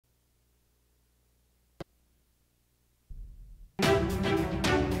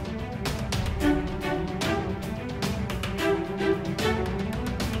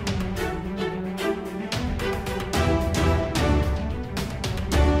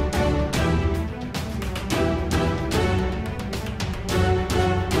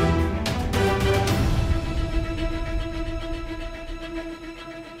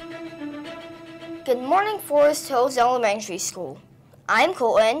Forest Hills Elementary School. I'm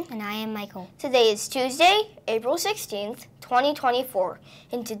Colton. And I am Michael. Today is Tuesday, April 16th, 2024,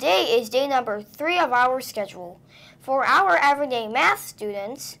 and today is day number 3 of our schedule. For our everyday math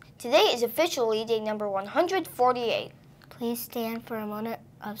students, today is officially day number 148. Please stand for a moment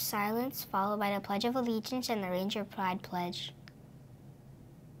of silence, followed by the Pledge of Allegiance and the Ranger Pride Pledge.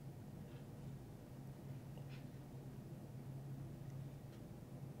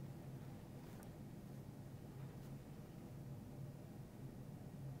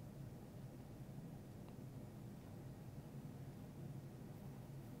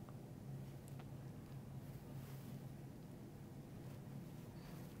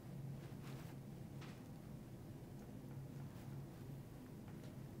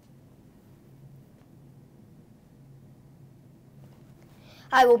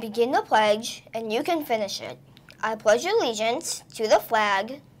 I will begin the pledge, and you can finish it. I pledge allegiance to the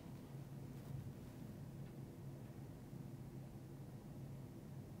flag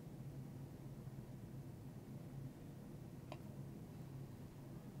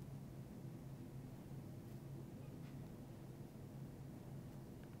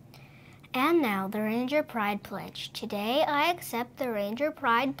And now the Ranger Pride Pledge. Today I accept the Ranger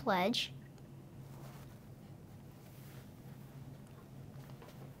Pride Pledge.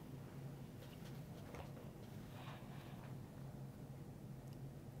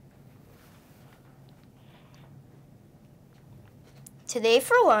 Today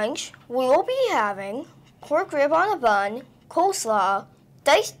for lunch, we will be having pork rib on a bun, coleslaw,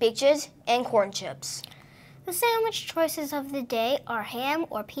 diced peaches, and corn chips. The sandwich choices of the day are ham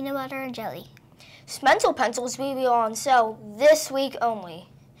or peanut butter and jelly. Mental pencils will be on sale this week only.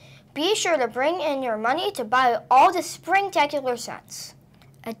 Be sure to bring in your money to buy all the springtacular scents.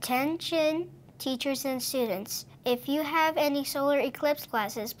 Attention, teachers and students. If you have any solar eclipse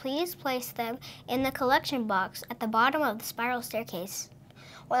glasses, please place them in the collection box at the bottom of the spiral staircase.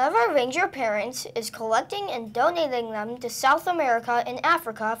 One of our Ranger parents is collecting and donating them to South America and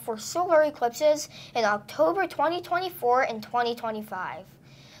Africa for solar eclipses in October 2024 and 2025.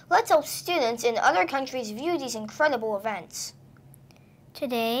 Let's help students in other countries view these incredible events.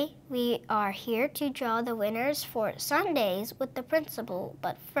 Today, we are here to draw the winners for Sundays with the principal,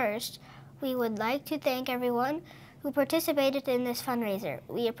 but first, we would like to thank everyone who participated in this fundraiser.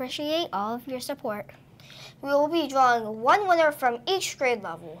 We appreciate all of your support. We will be drawing one winner from each grade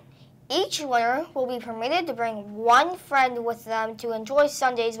level. Each winner will be permitted to bring one friend with them to enjoy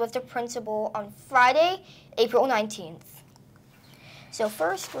Sundays with the principal on Friday, April 19th. So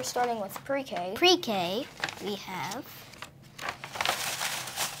first, we're starting with pre-K. Pre-K, we have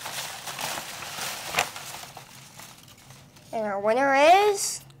and our winner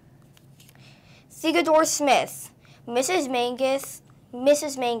is Theodore Smith, Mrs. Mangus.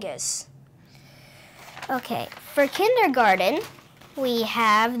 Okay, for kindergarten, we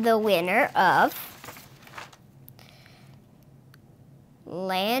have the winner of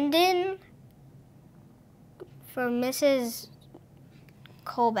Landon from Mrs.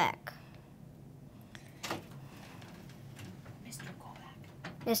 Colback.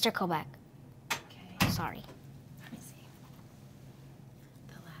 Mr. Colback. Okay. Sorry. Let me see.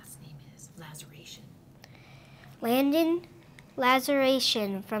 The last name is Lazaration. Landon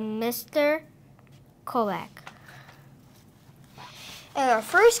Lazaration from Mr. Colback. And our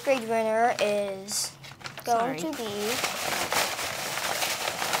first grade winner is going to be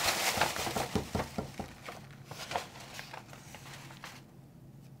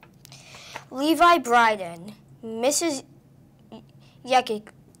Levi Bryden, Mrs. Yakichik,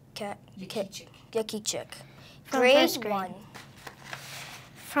 grade 1.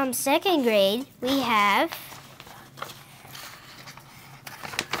 From second grade, we have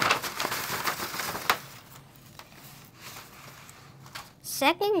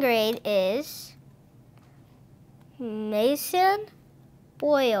second grade is Mason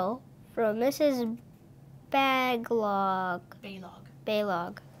Boyle from Mrs. Baylog,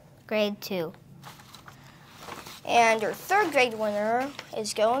 grade 2. And our third grade winner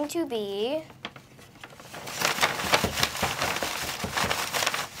is going to be,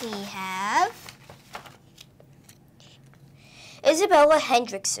 we have Isabella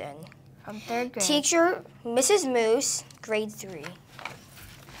Hendrickson, from third grade. teacher Mrs. Moose, grade 3.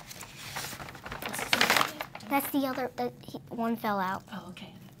 That's the other, one fell out. Oh,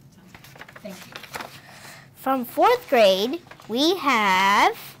 okay. Thank you. From fourth grade, we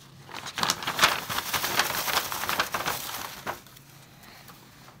have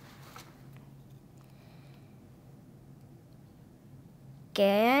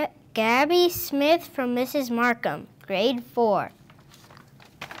Gabby Smith from Mrs. Markham, grade 4.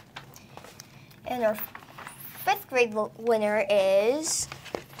 And our grade winner is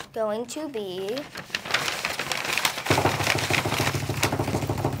going to be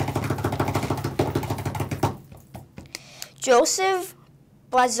Joseph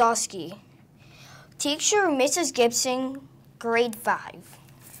Blazowski. Teacher Mrs. Gibson, grade 5.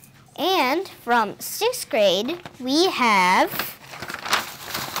 And from 6th grade, we have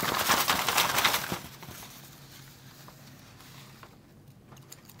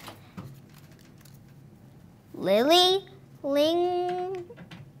Lily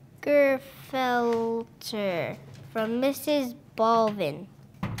Lingerfelter from Mrs. Balvin,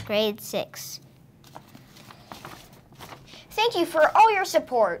 grade 6. Thank you for all your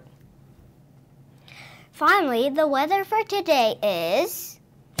support. Finally, the weather for today is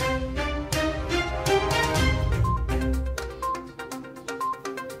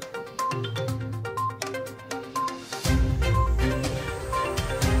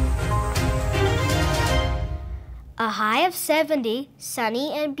a high of 70,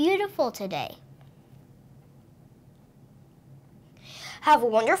 sunny and beautiful today. Have a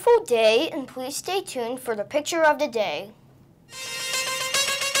wonderful day, and please stay tuned for the picture of the day.